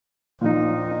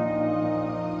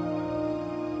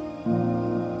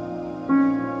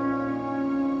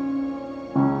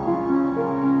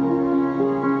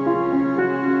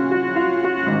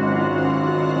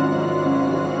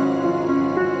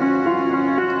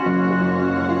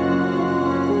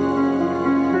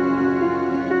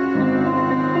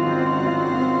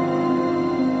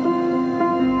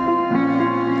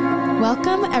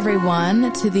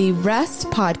everyone, to the Rest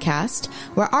Podcast,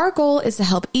 where our goal is to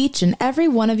help each and every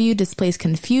one of you displace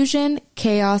confusion,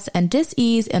 chaos, and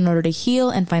dis-ease in order to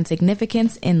heal and find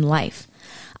significance in life.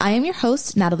 I am your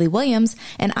host, Natalie Williams,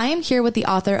 and I am here with the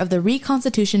author of The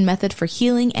Reconstitution Method for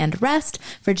Healing and Rest,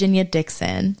 Virginia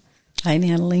Dixon. Hi,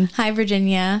 Natalie. Hi,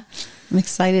 Virginia. I'm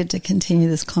excited to continue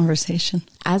this conversation.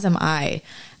 As am I.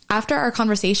 After our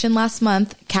conversation last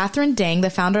month, Catherine Dang, the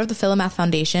founder of the Philomath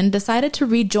Foundation, decided to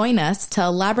rejoin us to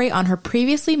elaborate on her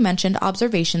previously mentioned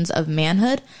observations of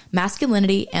manhood,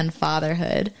 masculinity, and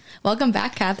fatherhood. Welcome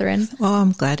back, Catherine. Oh,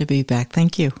 I'm glad to be back.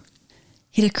 Thank you.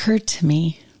 It occurred to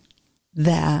me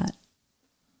that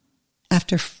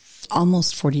after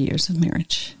almost 40 years of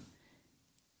marriage,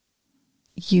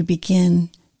 you begin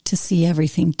to see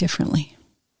everything differently.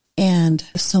 And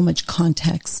so much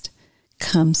context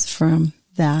comes from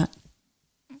that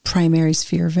primary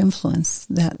sphere of influence,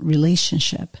 that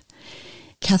relationship.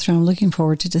 Catherine, I'm looking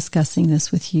forward to discussing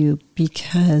this with you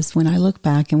because when I look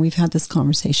back, and we've had this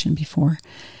conversation before,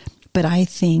 but I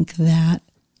think that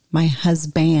my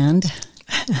husband,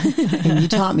 and you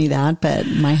taught me that, but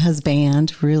my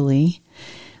husband really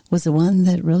was the one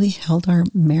that really held our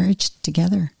marriage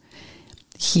together.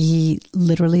 He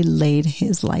literally laid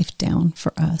his life down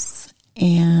for us.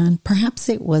 And perhaps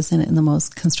it wasn't in the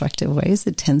most constructive ways.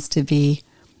 It tends to be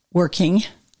working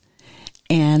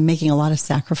and making a lot of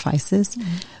sacrifices.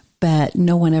 Mm-hmm. But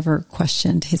no one ever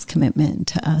questioned his commitment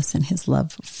to us and his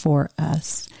love for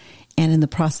us. And in the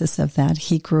process of that,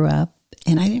 he grew up.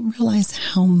 And I didn't realize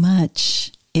how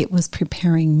much it was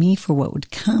preparing me for what would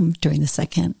come during the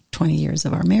second 20 years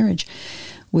of our marriage,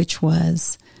 which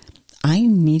was I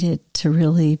needed to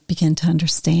really begin to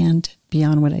understand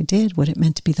beyond what I did, what it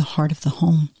meant to be the heart of the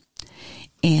home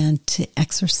and to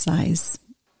exercise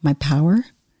my power,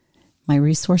 my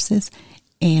resources,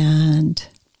 and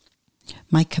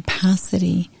my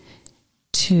capacity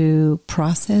to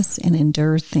process and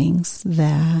endure things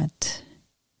that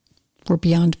were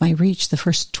beyond my reach the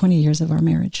first 20 years of our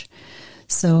marriage.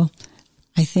 So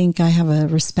I think I have a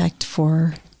respect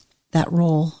for that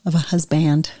role of a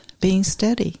husband. Being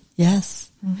steady.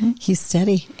 Yes, mm-hmm. He's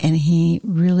steady, and he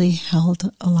really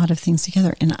held a lot of things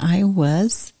together. And I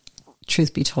was,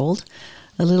 truth be told,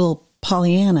 a little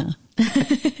Pollyanna,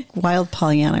 wild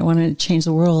Pollyanna. I wanted to change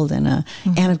the world, and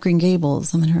Anne of Green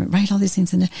Gables. I'm going to write all these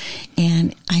things.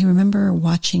 And I remember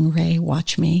watching Ray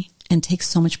watch me and take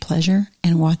so much pleasure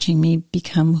in watching me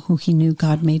become who he knew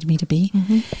God made me to be.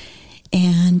 Mm-hmm.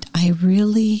 And I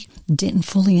really didn't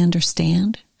fully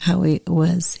understand how it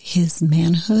was his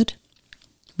manhood,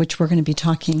 which we're going to be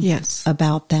talking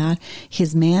about that,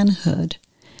 his manhood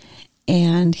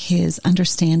and his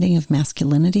understanding of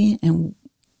masculinity. And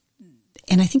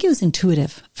I think it was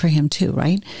intuitive for him too,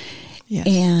 right? Yes.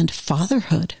 And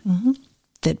fatherhood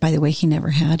that, by the way, he never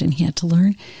had and he had to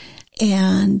learn.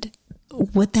 And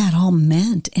what that all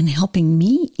meant in helping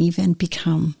me even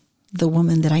become the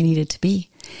woman that I needed to be.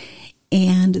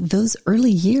 And those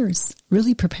early years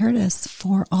really prepared us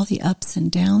for all the ups and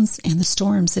downs and the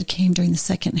storms that came during the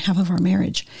second half of our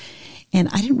marriage. And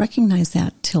I didn't recognize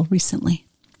that till recently.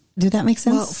 Did that make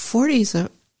sense? Well, 40 is an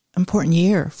important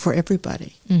year for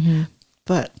everybody. Mm-hmm.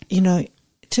 But,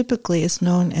 typically it's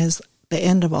known as the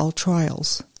end of all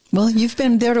trials. Well, you've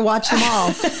been there to watch them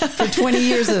all for 20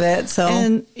 years of it. So,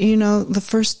 and, the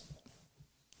first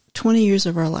 20 years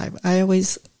of our life, I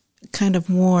always kind of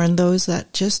warn those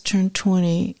that just turned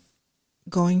 20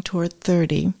 going toward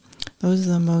 30. Those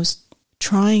are the most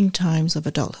trying times of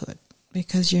adulthood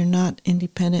because you're not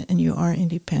independent and you are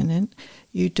independent.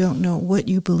 You don't know what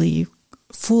you believe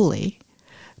fully,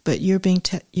 but you're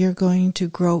going to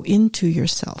grow into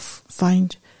yourself,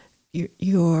 find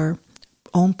your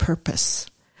own purpose,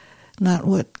 not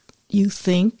what you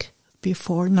think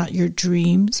before, not your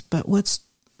dreams, but what's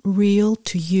real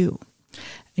to you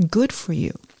and good for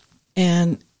you.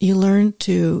 And you learn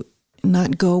to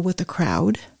not go with the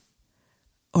crowd,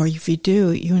 or if you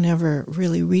do, you never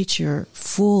really reach your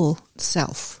full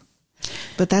self.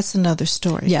 But that's another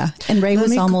story. Yeah, and Ray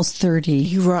was almost 30.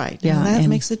 You're right. Yeah, and that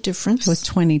makes a difference. He was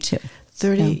 22.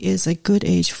 30 is a good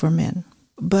age for men.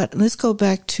 But let's go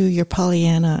back to your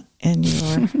Pollyanna and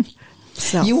your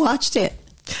self. You watched it.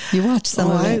 You watched some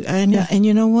of it. And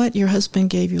you know what? Your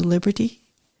husband gave you liberty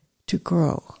to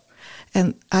grow.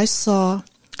 And I saw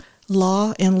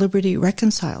law and liberty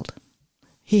reconciled.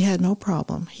 He had no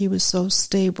problem. He was so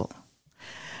stable.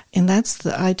 And that's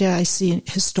the idea I see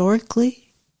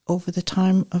historically over the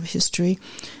time of history,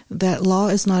 that law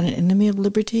is not an enemy of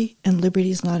liberty and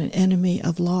liberty is not an enemy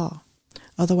of law.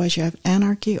 Otherwise you have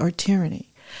anarchy or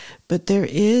tyranny. But there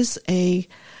is a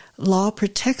law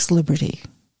protects liberty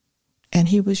And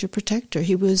he was your protector.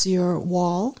 He was your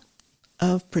wall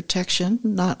of protection,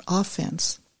 not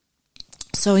offense.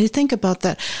 So you think about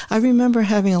that. I remember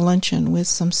having a luncheon with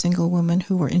some single women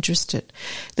who were interested.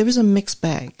 There was a mixed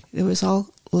bag. It was all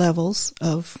levels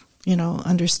of,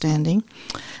 understanding.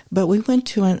 But we went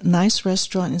to a nice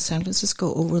restaurant in San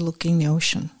Francisco overlooking the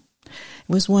ocean. It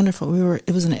was wonderful.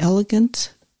 It was an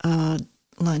elegant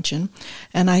luncheon.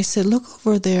 And I said, look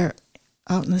over there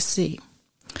out in the sea.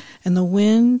 And the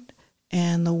wind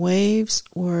and the waves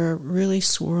were really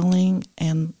swirling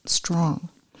and strong.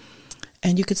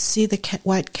 And you could see the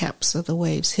white caps of the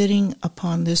waves hitting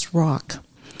upon this rock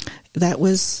that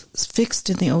was fixed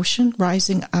in the ocean,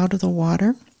 rising out of the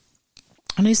water.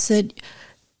 And I said,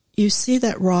 you see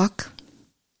that rock?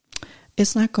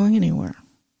 It's not going anywhere.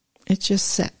 It's just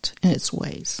set in its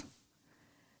ways.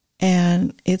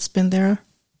 And it's been there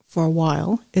for a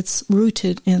while. It's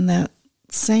rooted in that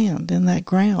sand, in that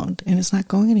ground, and it's not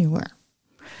going anywhere.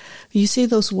 You see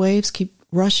those waves keep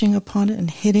rushing upon it and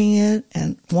hitting it,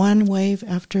 and one wave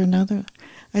after another.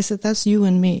 I said, that's you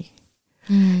and me.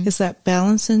 Mm. It's that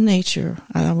balance in nature.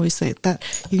 I always say that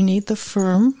you need the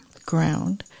firm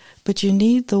ground, but you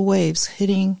need the waves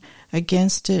hitting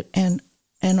against it, and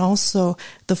also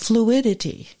the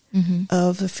fluidity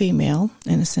of the female,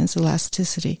 in a sense,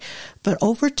 elasticity. But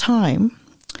over time,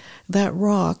 that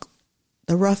rock,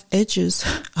 the rough edges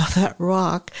of that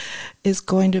rock is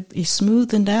going to be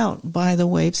smoothened out by the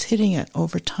waves hitting it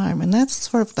over time. And that's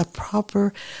sort of the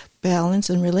proper balance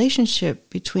and relationship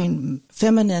between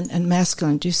feminine and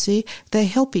masculine. Do you see? They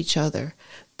help each other.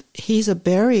 He's a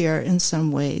barrier in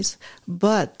some ways,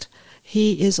 but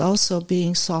he is also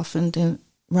being softened and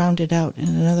rounded out in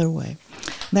another way.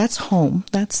 That's home.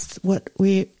 That's what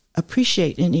we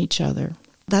appreciate in each other.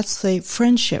 That's the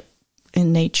friendship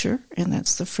in nature, and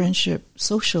that's the friendship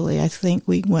socially I think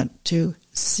we want to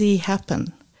see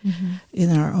happen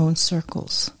in our own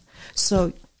circles.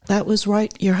 So that was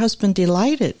right. Your husband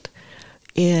delighted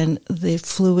in the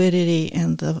fluidity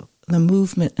and the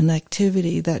movement and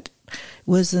activity that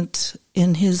wasn't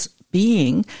in his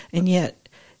being, and yet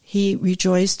he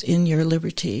rejoiced in your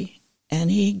liberty, and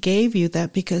he gave you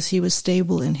that because he was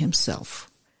stable in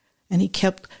himself, and he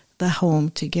kept the home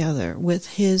together with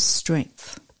his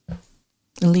strength.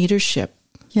 Leadership.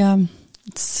 Yeah,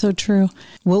 it's so true.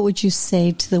 What would you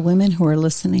say to the women who are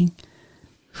listening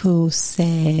who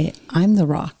say, I'm the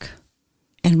rock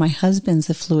and my husband's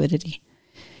the fluidity?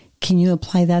 Can you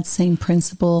apply that same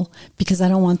principle? Because I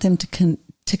don't want them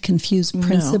to confuse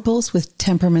principles with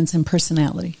temperaments and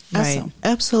personality. Right.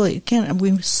 Absolutely. Again,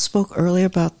 we spoke earlier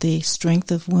about the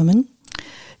strength of women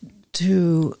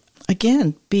to,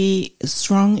 again, be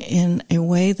strong in a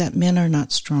way that men are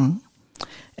not strong.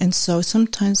 And so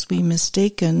sometimes we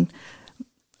mistaken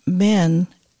men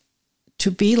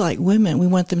to be like women. We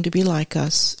want them to be like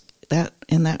us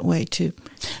in that way too.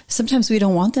 Sometimes we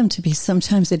don't want them to be.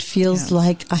 Sometimes it feels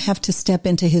like I have to step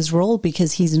into his role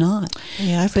because he's not.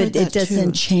 Yeah, I've heard that too. But it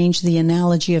doesn't change the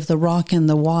analogy of the rock and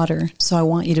the water. So I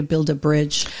want you to build a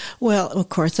bridge. Well, of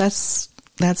course,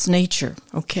 that's nature.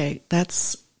 Okay,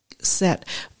 that's set.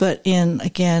 But in,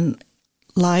 again,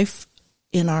 life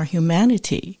in our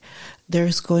humanity,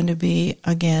 there's going to be,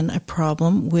 again, a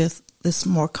problem with this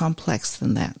more complex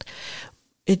than that.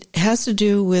 It has to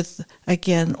do with,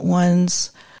 again,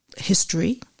 one's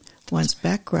history, one's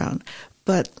background.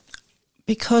 But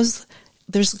because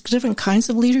there's different kinds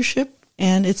of leadership,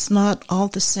 and it's not all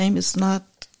the same, it's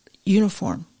not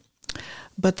uniform.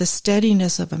 But the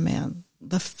steadiness of a man,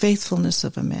 the faithfulness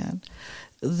of a man,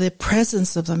 the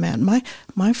presence of the man.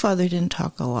 My father didn't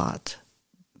talk a lot,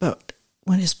 but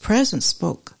when his presence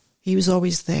spoke, he was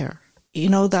always there. You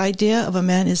know, the idea of a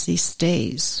man is he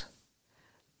stays.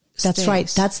 That's right.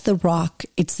 That's the rock.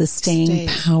 It's the staying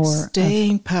power.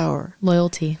 Staying power.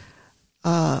 Loyalty.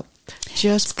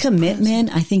 Just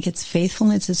commitment. I think it's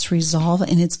faithfulness, it's resolve,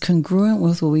 and it's congruent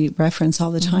with what we reference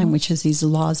all the time, which is these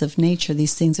laws of nature,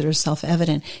 these things that are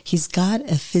self-evident. He's got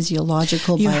a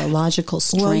physiological, biological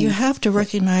strength. Well, you have to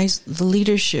recognize the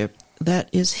leadership that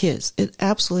is his. It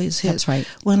absolutely is his. That's right.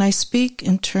 When I speak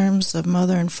in terms of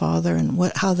mother and father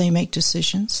and how they make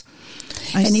decisions.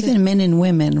 Even men and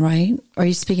women, right? Are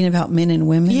you speaking about men and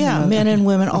women? Yeah, men and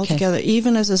women all together.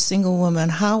 Even as a single woman,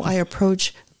 how I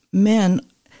approach men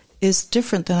is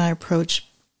different than I approach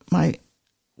my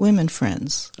women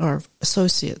friends or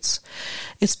associates.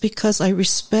 It's because I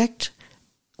respect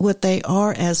what they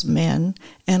are as men,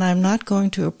 and I'm not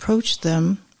going to approach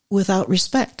them without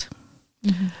respect.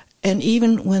 Mm-hmm. And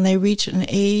even when they reach an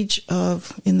age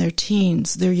in their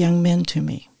teens, they're young men to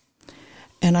me.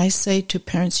 And I say to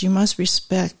parents, you must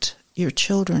respect your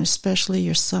children, especially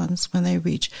your sons, when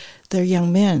they're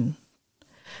young men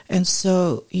And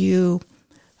so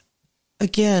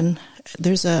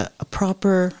there's a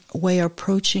proper way of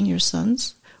approaching your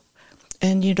sons.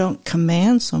 And you don't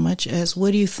command so much as,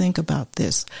 what do you think about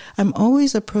this? I'm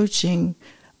always approaching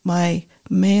my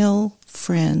male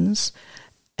friends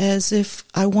as if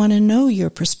I want to know your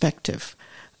perspective,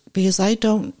 because I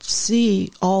don't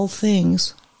see all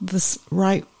things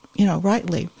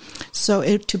rightly.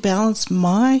 So to balance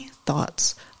my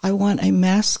thoughts, I want a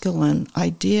masculine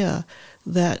idea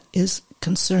that is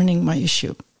concerning my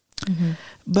issue. Mm-hmm.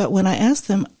 But when I ask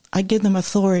them, I give them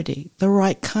authority, the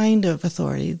right kind of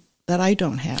authority that I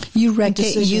don't have. You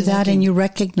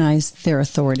recognize their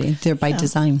authority. They're by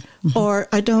design. Mm-hmm. Or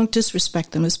I don't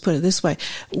disrespect them, let's put it this way.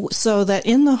 So that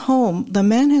in the home, the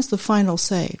man has the final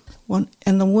say.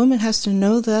 And the woman has to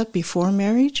know that before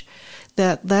marriage,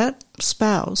 that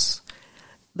spouse,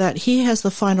 that he has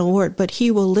the final word, but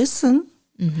he will listen,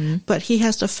 mm-hmm. but he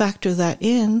has to factor that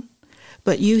in.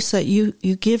 But you say you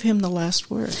give him the last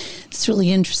word. It's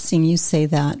really interesting you say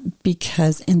that,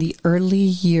 because in the early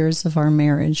years of our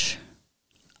marriage,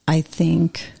 I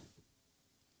think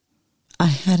I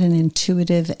had an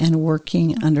intuitive and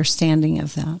working understanding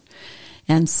of that.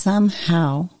 And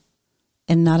somehow,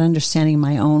 and not understanding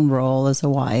my own role as a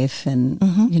wife and,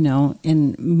 mm-hmm.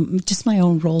 And just my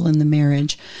own role in the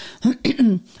marriage,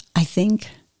 I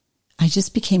think I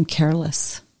just became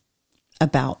careless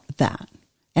about that.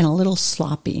 And a little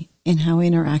sloppy in how I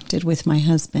interacted with my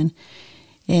husband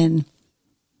in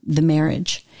the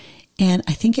marriage. And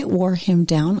I think it wore him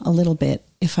down a little bit,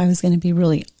 if I was going to be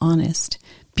really honest,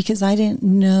 because I didn't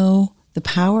know the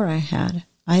power I had.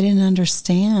 I didn't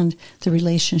understand the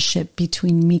relationship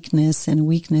between meekness and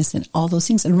weakness and all those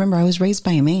things. And remember, I was raised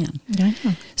by a man. Yeah.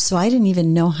 So I didn't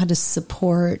even know how to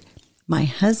support my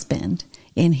husband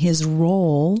in his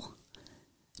role,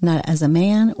 not as a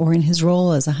man, or in his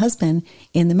role as a husband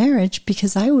in the marriage,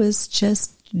 because I was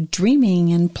just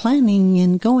dreaming and planning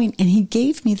and going, and he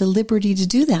gave me the liberty to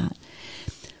do that.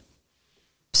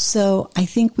 So I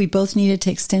think we both needed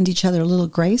to extend each other a little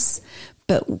grace,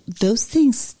 but those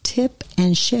things tip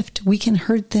and shift. We can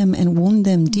hurt them and wound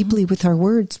them mm-hmm. deeply with our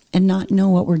words and not know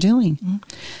what we're doing. Mm-hmm.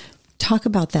 Talk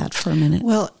about that for a minute.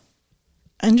 Well,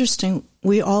 interesting.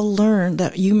 We all learn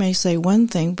that you may say one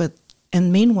thing,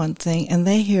 and mean one thing, and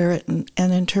they hear it and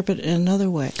interpret it in another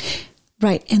way.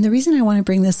 Right. And the reason I want to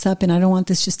bring this up, and I don't want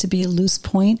this just to be a loose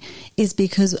point, is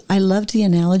because I loved the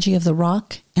analogy of the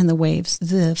rock and the waves,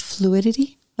 the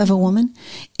fluidity of a woman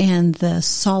and the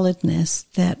solidness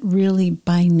that really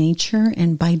by nature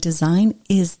and by design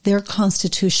is their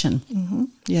constitution. Mm-hmm.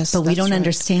 Yes, but we don't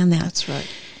understand that. That's right.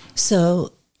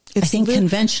 So I think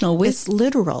conventional wisdom... It's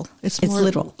literal. It's more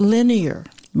literal. Linear.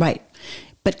 Right.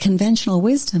 But conventional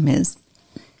wisdom is,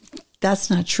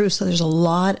 that's not true. So there's a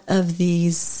lot of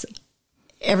these,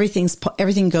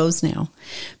 everything goes now.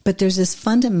 But there's this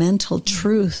fundamental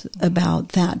truth about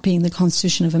that being the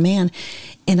constitution of a man.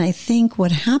 And I think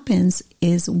what happens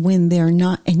is when they're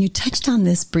not, and you touched on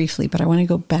this briefly, but I want to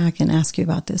go back and ask you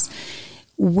about this.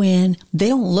 When they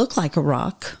don't look like a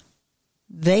rock,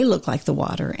 they look like the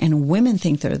water, and women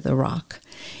think they're the rock.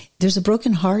 There's a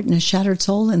broken heart and a shattered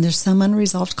soul, and there's some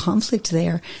unresolved conflict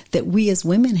there that we as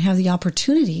women have the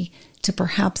opportunity to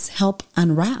perhaps help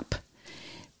unwrap.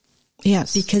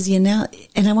 Yes. Because and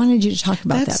I wanted you to talk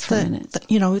about that for a minute.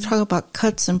 We talk about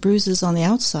cuts and bruises on the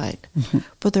outside, mm-hmm.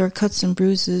 but there are cuts and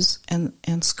bruises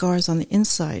and scars on the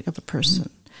inside of a person.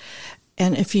 Mm-hmm.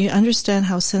 And if you understand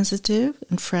how sensitive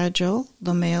and fragile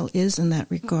the male is in that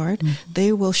regard, mm-hmm.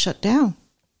 they will shut down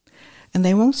and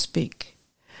they won't speak.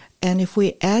 And if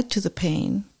we add to the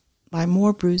pain by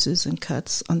more bruises and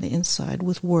cuts on the inside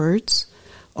with words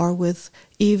or with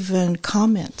even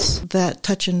comments that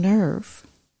touch a nerve,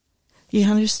 you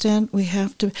understand? You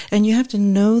have to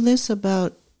know this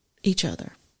about each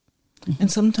other. Mm-hmm.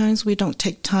 And sometimes we don't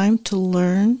take time to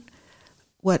learn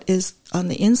what is on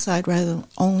the inside rather than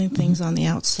only things mm-hmm. on the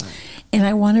outside. And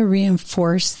I want to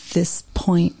reinforce this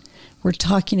point. We're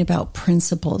talking about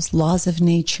principles, laws of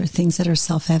nature, things that are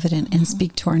self-evident mm-hmm. and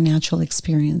speak to our natural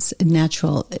experience,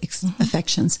 mm-hmm.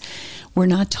 affections. We're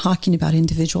not talking about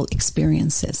individual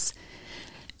experiences.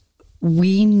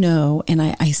 We know, and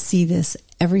I see this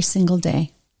every single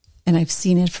day, and I've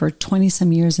seen it for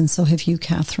 20-some years, and so have you,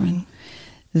 Catherine,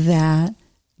 mm-hmm. that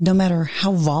no matter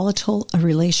how volatile a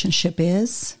relationship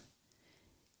is,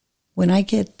 when I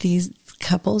get these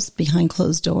couples behind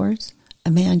closed doors, a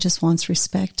man just wants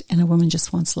respect and a woman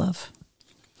just wants love.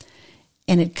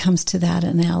 And it comes to that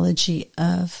analogy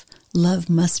of love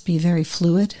must be very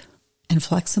fluid and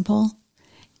flexible.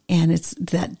 And it's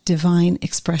that divine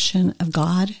expression of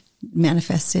God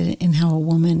manifested in how a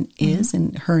woman is, mm-hmm.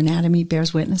 and her anatomy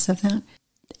bears witness of that.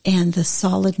 and the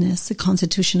solidness, the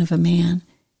constitution of a man,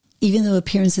 even though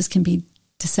appearances can be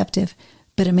deceptive,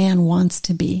 but a man wants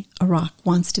to be a rock,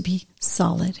 wants to be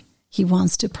solid. He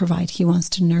wants to provide, he wants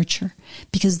to nurture,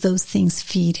 because those things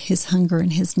feed his hunger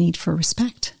and his need for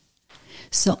respect.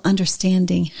 So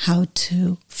understanding how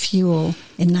to fuel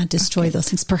and not destroy those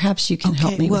things. Perhaps you can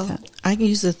help me with that. I can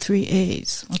use the 3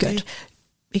 A's. Okay? Good.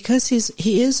 Because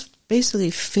he is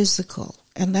basically physical,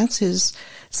 and that's his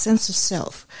sense of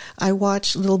self. I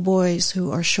watch little boys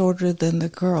who are shorter than the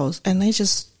girls, and they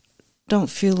just don't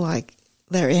feel like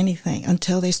they're anything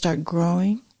until they start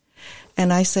growing.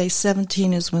 And I say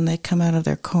 17 is when they come out of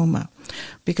their coma,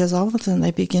 because all of a sudden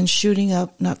they begin shooting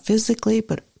up, not physically,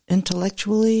 but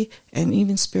intellectually and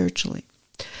even spiritually.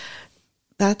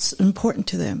 That's important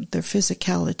to them, their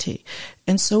physicality.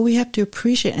 And so we have to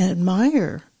appreciate and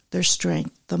admire their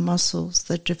strength, the muscles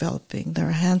they're developing,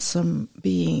 their handsome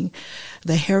being,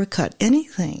 the haircut,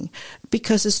 anything.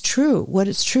 Because it's true. What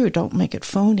is true, don't make it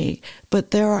phony.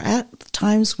 But there are at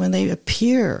times when they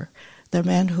appear, their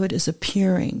manhood is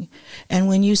appearing. And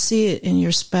when you see it in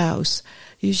your spouse,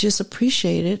 you just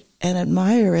appreciate it and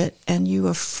admire it, and you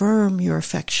affirm your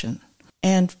affection.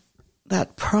 And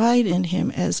that pride in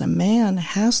him as a man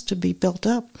has to be built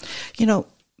up. You know,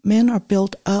 men are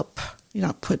built up, you're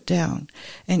not put down.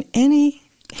 And any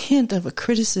hint of a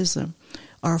criticism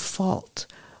or a fault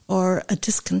or a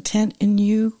discontent in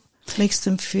you makes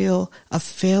them feel a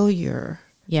failure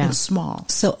and small.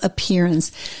 So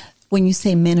appearance, when you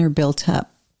say men are built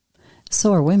up,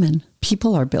 so are women.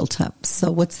 People are built up.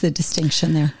 So what's the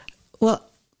distinction there? Well,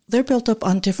 they're built up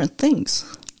on different things,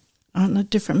 on a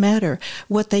different matter.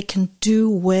 What they can do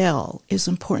well is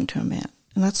important to a man,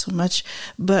 and not so much,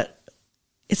 but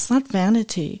it's not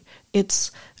vanity.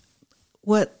 It's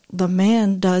what the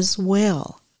man does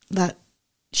well that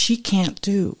she can't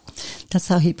do. That's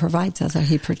how he provides, that's how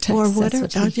he protects. Or whatever.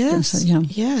 Yes,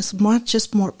 yes, not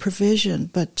just more provision,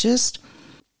 but just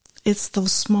it's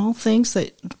those small things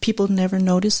that people never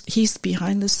notice. He's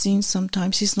behind the scenes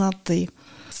sometimes. He's not the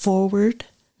forward,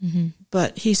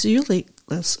 but he's usually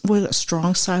with a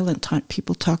strong silent type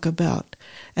people talk about.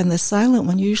 And the silent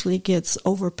one usually gets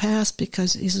overpassed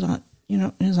because he's not,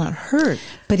 he's not heard.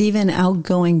 But even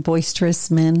outgoing, boisterous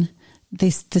men,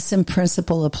 the same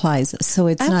principle applies. So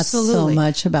it's Absolutely. Not so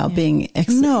much about being...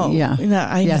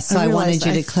 So I wanted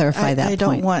you to clarify that point. I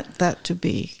don't want that to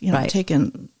be, right.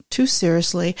 taken too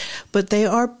seriously. But they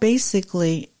are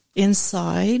basically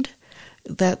inside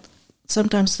that...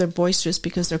 Sometimes they're boisterous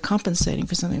because they're compensating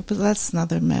for something, but that's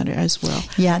another matter as well.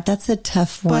 Yeah, that's a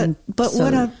tough one. But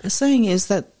what I'm saying is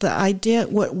that the idea,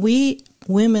 what we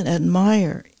women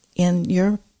admire in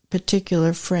your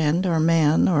particular friend or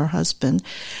man or husband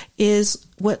is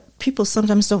what people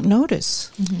sometimes don't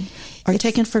notice or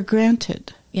taken for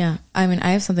granted. Yeah. I mean,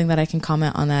 I have something that I can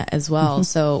comment on that as well.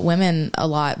 So women a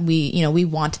lot, we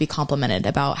want to be complimented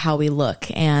about how we look.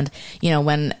 And,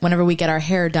 whenever we get our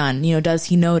hair done, does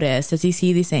he notice? Does he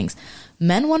see these things?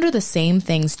 Men wonder the same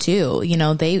things too.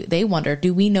 They wonder,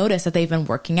 do we notice that they've been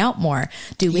working out more?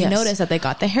 Do we notice that they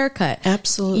got the haircut?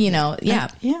 Absolutely. Yeah.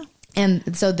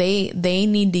 And so they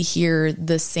need to hear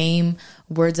the same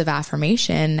words of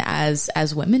affirmation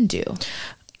as women do.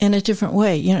 In a different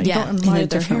way, you don't admire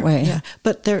their hair. Way. Yeah.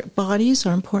 But their bodies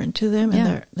are important to them,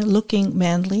 and they're looking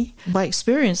manly. By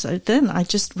experience,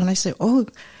 when I say, "Oh,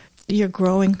 you're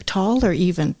growing taller,"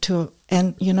 even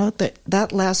that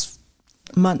lasts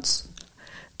months.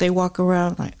 They walk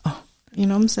around like, "Oh," you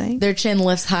know what I'm saying? Their chin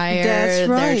lifts higher. That's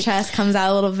right. Their chest comes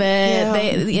out a little bit.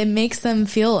 Yeah. It makes them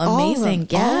feel amazing.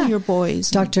 All your boys.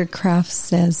 Dr. Kraft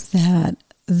says that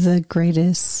the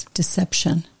greatest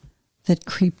deception that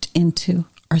creeped into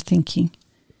our thinking,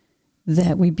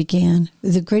 that we began,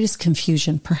 the greatest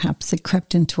confusion perhaps that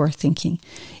crept into our thinking,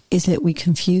 is that we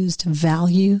confused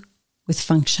value with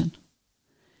function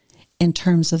in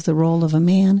terms of the role of a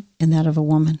man and that of a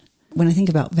woman. When I think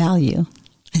about value,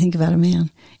 I think about a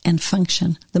man, and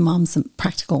function, the mom's the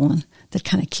practical one that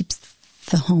kind of keeps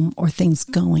the home or things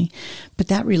going. But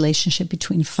that relationship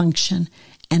between function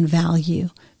and value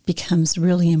becomes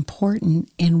really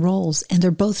important in roles, and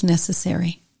they're both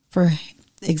necessary. For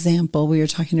example, we were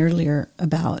talking earlier a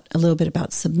little bit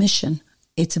about submission.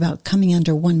 It's about coming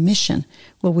under one mission.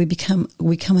 Well, we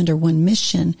come under one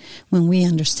mission when we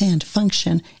understand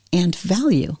function and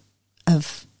value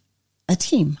of a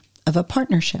team, of a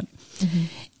partnership.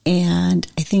 And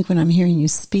I think when I'm hearing you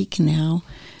speak now,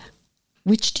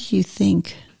 which do you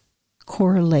think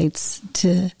correlates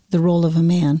to the role of a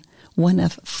man? One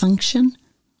of function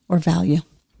or value?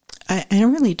 I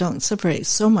really don't separate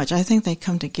so much. I think they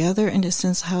come together in a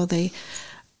sense how they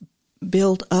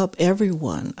build up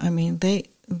everyone. I mean,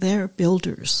 they're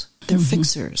builders. They're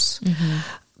fixers.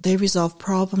 They resolve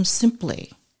problems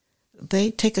simply.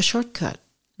 They take a shortcut.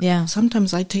 Yeah.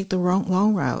 Sometimes I take the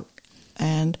long route,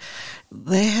 and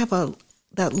they have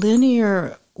that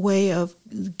linear way of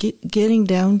getting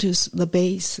down to the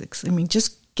basics. I mean,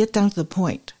 just get down to the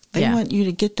point. They want you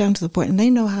to get down to the point, and they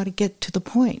know how to get to the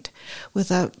point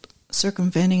without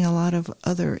circumventing a lot of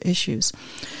other issues.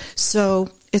 So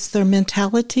it's their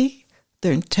mentality,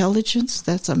 their intelligence.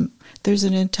 There's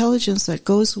an intelligence that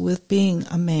goes with being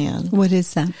a man. What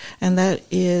is that? And that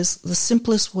is the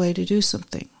simplest way to do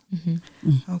something.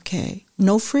 Okay.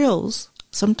 No frills.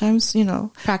 Sometimes,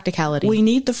 Practicality. we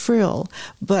need the frill,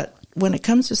 but when it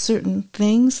comes to certain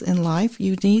things in life,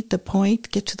 you need the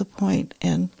point, get to the point,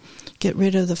 and get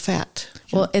rid of the fat.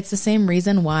 Well, it's the same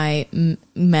reason why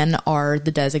men are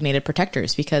the designated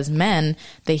protectors, because men,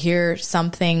 they hear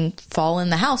something fall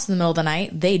in the house in the middle of the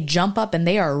night, they jump up and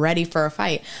they are ready for a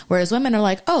fight. Whereas women are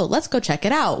like, oh, let's go check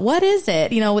it out. What is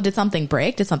it? Did something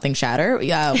break? Did something shatter?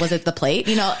 Was it the plate?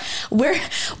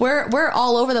 We're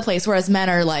all over the place. Whereas men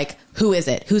are like, who is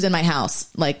it? Who's in my house?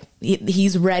 Like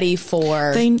he's ready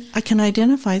for. I can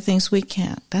identify things we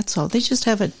can't. That's all. They just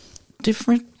have a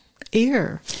different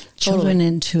ear. Children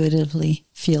intuitively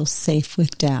feel safe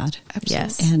with dad. Absolutely.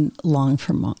 Yes. And look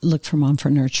for mom for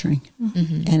nurturing.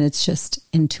 And it's just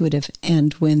intuitive.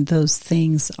 And when those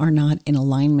things are not in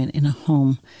alignment in a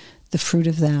home, the fruit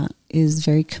of that is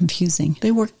very confusing.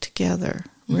 They work together,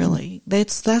 really.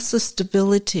 That's the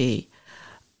stability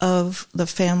of the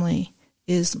family,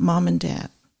 is mom and dad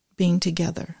being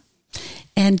together.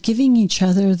 And giving each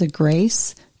other the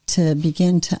grace to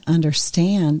begin to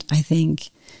understand, I think.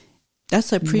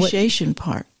 That's the appreciation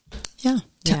part. Yeah.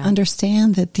 To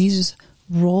understand that these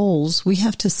roles, we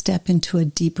have to step into a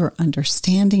deeper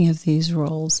understanding of these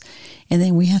roles. And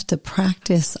then we have to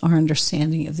practice our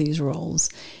understanding of these roles.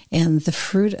 And the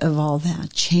fruit of all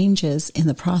that changes in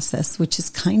the process, which has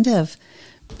kind of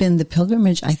been the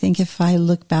pilgrimage. I think if I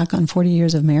look back on 40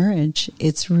 years of marriage,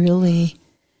 it's really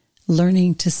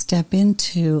learning to step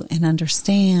into and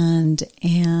understand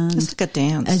and It's like a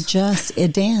dance. adjust. A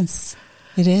dance.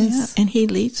 It is. Yeah, and he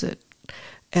leads it.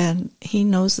 And he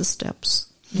knows the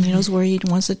steps. And he knows where he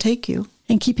wants to take you.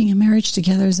 And keeping a marriage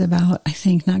together is about, I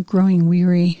think, not growing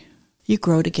weary. You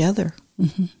grow together.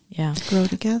 Yeah. Grow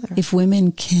together. If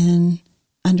women can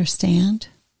understand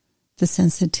the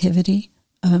sensitivity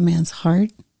of a man's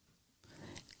heart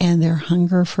and their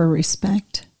hunger for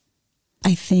respect,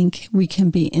 I think we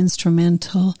can be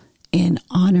instrumental in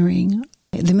honoring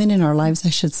the men in our lives, I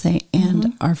should say,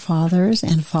 and our fathers,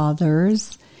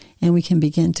 and we can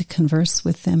begin to converse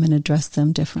with them and address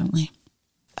them differently.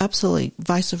 Absolutely.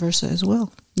 Vice versa as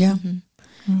well. Yeah.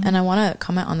 And I want to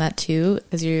comment on that too,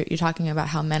 as you're talking about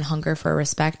how men hunger for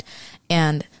respect.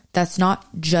 And that's not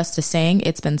just a saying.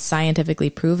 It's been scientifically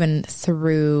proven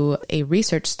through a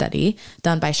research study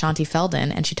done by Shanti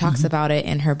Feldon. And she talks about it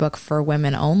in her book For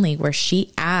Women Only, where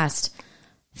she asked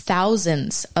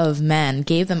thousands of men,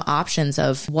 gave them options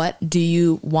of, what do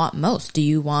you want most? Do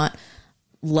you want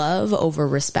love over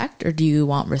respect, or do you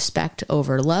want respect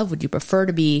over love? Would you prefer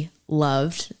to be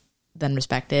loved than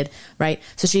respected? Right.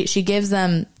 So she gives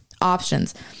them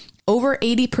options. Over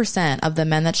 80% of the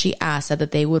men that she asked said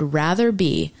that they would rather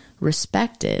be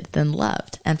respected than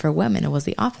loved. And for women, it was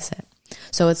the opposite.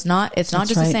 So it's not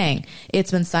just a saying.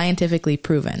 It's been scientifically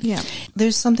proven. Yeah.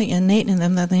 There's something innate in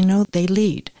them that they know they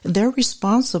lead. They're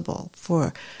responsible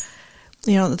for,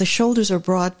 the shoulders are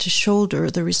broad to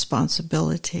shoulder the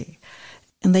responsibility.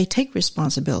 And they take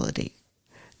responsibility.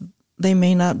 They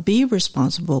may not be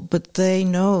responsible, but they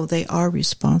know they are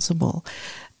responsible.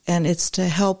 And it's to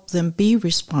help them be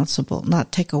responsible,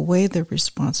 not take away their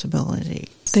responsibility.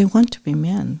 They want to be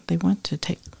men. They want to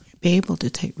be able to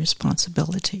take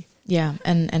responsibility. Yeah,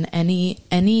 and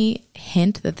any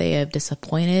hint that they have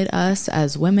disappointed us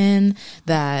as women,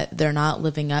 that they're not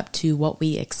living up to what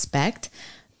we expect,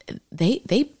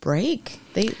 they break.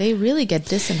 They really get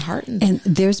disheartened. And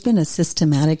there's been a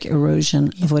systematic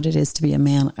erosion of what it is to be a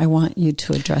man. I want you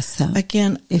to address that.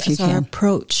 Again, if you it's our can.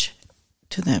 approach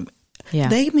to them. Yeah.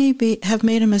 They may have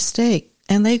made a mistake,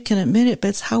 and they can admit it, but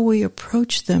it's how we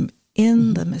approach them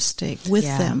in the mistake with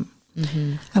them.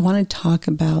 I want to talk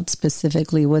about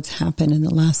specifically what's happened in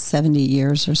the last 70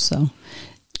 years or so.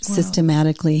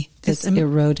 Systematically, it's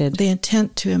eroded. The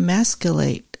intent to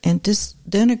emasculate and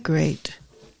denigrate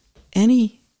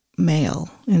any male,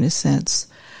 in a sense,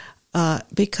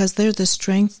 because they're the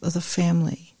strength of the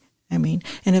family. I mean,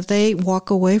 and if they walk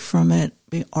away from it,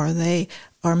 or they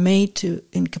are made to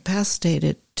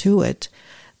incapacitated to it,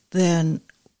 then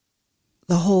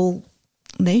the whole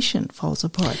nation falls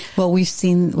apart. Well, we've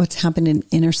seen what's happened in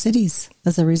inner cities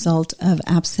as a result of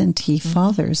absentee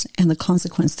fathers and the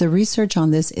consequence. The research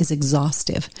on this is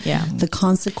exhaustive. Yeah. The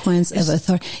consequence of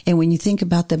authority. And when you think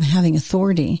about them having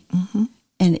authority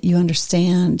and you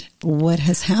understand what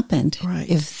has happened, Right.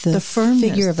 if the firmness,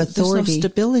 figure of authority, there's no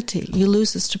stability. You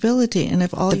lose the stability. And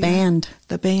if all the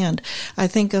band. I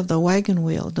think of the wagon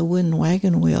wheel, the wooden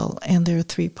wagon wheel, and there are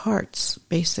 3 parts,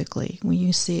 basically, when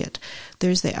you see it.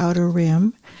 There's the outer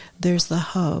rim, there's the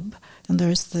hub, and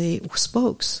there's the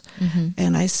spokes.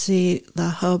 And I see the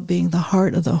hub being the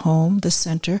heart of the home, the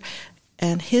center,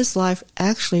 and his life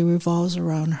actually revolves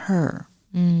around her.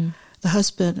 The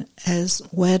husband has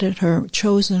wedded her,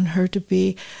 chosen her to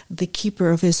be the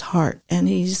keeper of his heart, and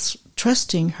he's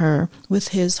trusting her with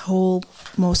his whole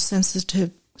most sensitive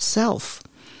self.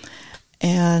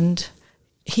 And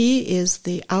he is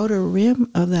the outer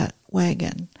rim of that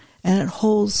wagon, and it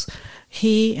holds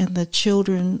he and the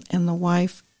children and the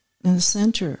wife in the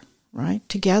center, right,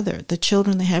 together. The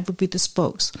children they have would be the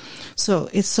spokes. So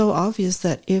it's so obvious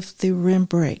that if the rim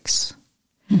breaks,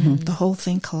 the whole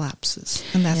thing collapses.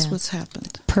 And that's what's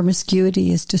happened.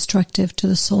 Promiscuity is destructive to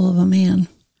the soul of a man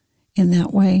in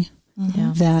that way,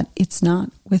 that it's not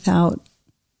without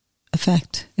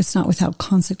effect. It's not without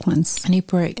consequence. And he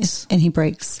breaks. And he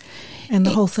breaks. And the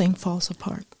whole thing falls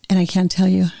apart. And I can't tell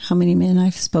you how many men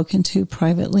I've spoken to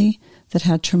privately that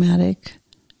had traumatic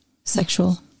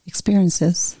sexual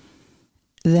experiences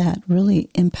that really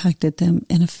impacted them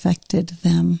and affected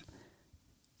them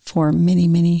for many,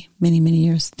 many, many, many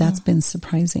years. That's been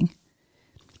surprising.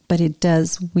 But it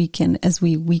does weaken as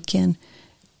we weaken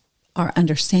our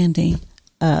understanding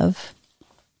of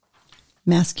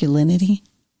masculinity.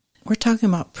 We're talking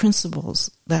about principles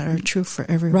that are true for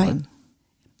everyone.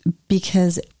 Right.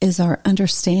 Because as our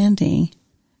understanding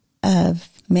of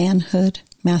manhood,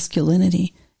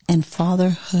 masculinity, and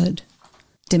fatherhood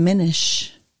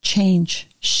diminish, change,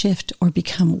 shift, or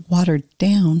become watered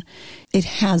down, it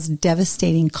has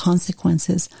devastating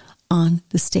consequences on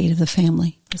the state of the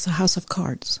family. It's a house of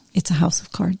cards. It's a house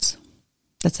of cards.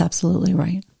 That's absolutely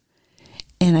right.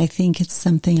 And I think it's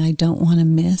something I don't want to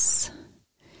miss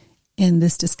in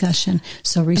this discussion.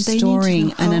 So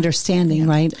restoring an understanding,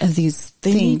 right, of these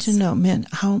things. They need to know, men,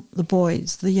 how the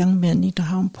boys, the young men need to know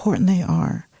how important they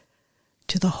are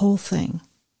to the whole thing.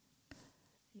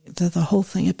 The whole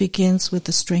thing, it begins with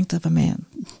the strength of a man.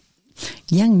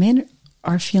 Young men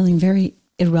are feeling very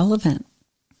irrelevant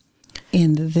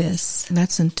in this. And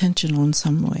that's intentional in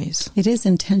some ways. It is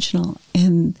intentional,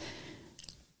 and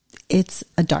it's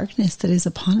a darkness that is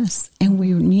upon us, and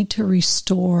we need to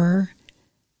restore.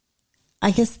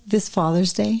 I guess this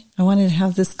Father's Day, I wanted to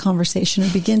have this conversation, or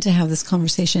begin to have this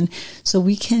conversation, so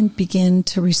we can begin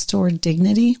to restore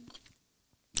dignity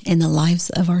in the lives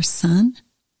of our son,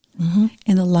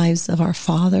 in the lives of our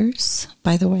fathers,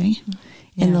 by the way,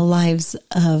 in the lives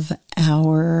of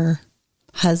our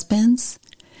husbands.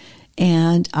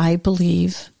 And I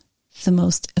believe the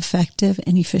most effective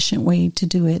and efficient way to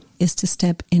do it is to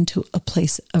step into a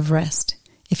place of rest.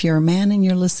 If you're a man and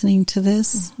you're listening to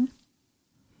this,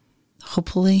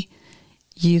 hopefully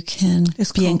you can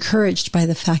be encouraged by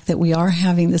the fact that we are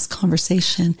having this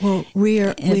conversation. Well, we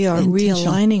are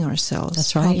realigning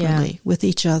ourselves properly with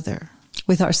each other.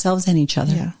 With ourselves and each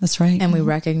other. Yeah. That's right. And we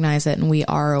recognize it, and we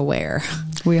are aware.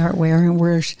 We are aware, and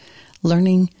we're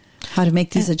learning how to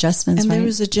make these adjustments. And right? there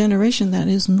was a generation that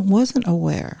wasn't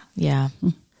aware. Yeah.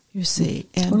 You see.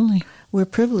 And totally. We're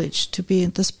privileged to be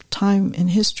at this time in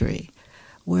history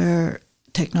where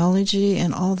technology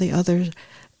and all the other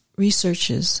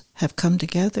researches have come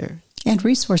together. And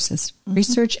resources.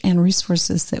 Research and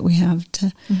resources that we have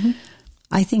to.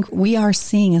 I think we are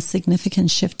seeing a significant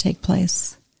shift take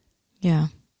place. Yeah.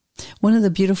 One of the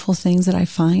beautiful things that I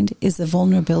find is the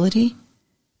vulnerability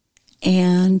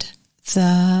and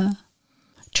the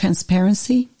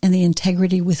transparency and the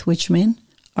integrity with which men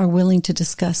are willing to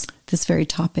discuss this very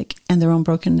topic and their own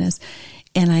brokenness.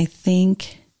 And I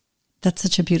think that's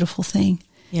such a beautiful thing.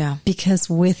 Yeah. Because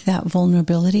with that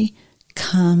vulnerability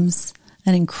comes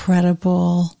an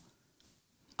incredible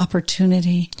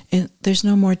opportunity. There's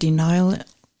no more denial of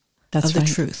the right.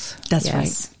 truth. That's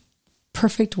right.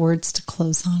 Perfect words to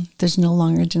close on. There's no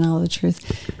longer denial of the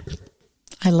truth.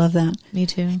 I love that. Me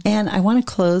too. And I want to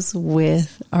close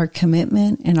with our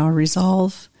commitment and our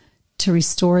resolve to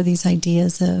restore these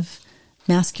ideas of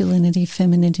masculinity,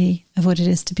 femininity, of what it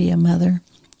is to be a mother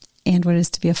and what it is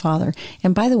to be a father.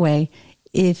 And by the way,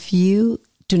 if you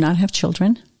do not have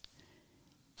children,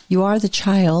 you are the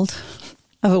child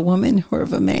of a woman or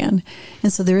of a man.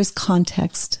 And so there is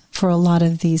context for a lot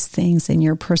of these things in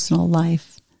your personal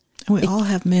life. We all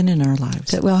have men in our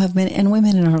lives. That we all have men and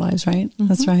women in our lives, right? Mm-hmm.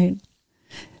 That's right.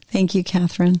 Thank you,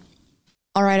 Catherine.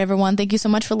 All right, everyone. Thank you so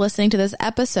much for listening to this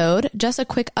episode. Just a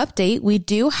quick update. We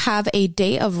do have a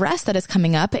day of rest that is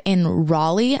coming up in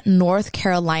Raleigh, North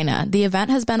Carolina. The event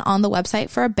has been on the website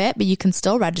for a bit, but you can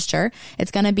still register.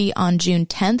 It's going to be on June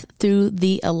 10th through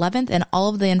the 11th, and all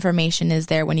of the information is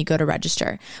there when you go to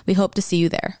register. We hope to see you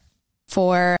there.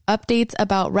 For updates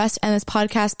about Rest and this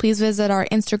podcast, please visit our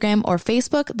Instagram or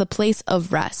Facebook, The Place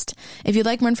of Rest. If you'd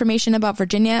like more information about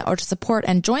Virginia or to support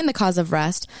and join the cause of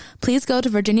rest, please go to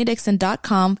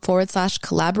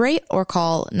virginiadixon.com/collaborate or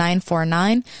call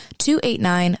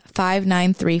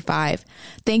 949-289-5935.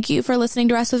 Thank you for listening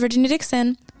to Rest with Virginia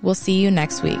Dixon. We'll see you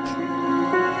next week.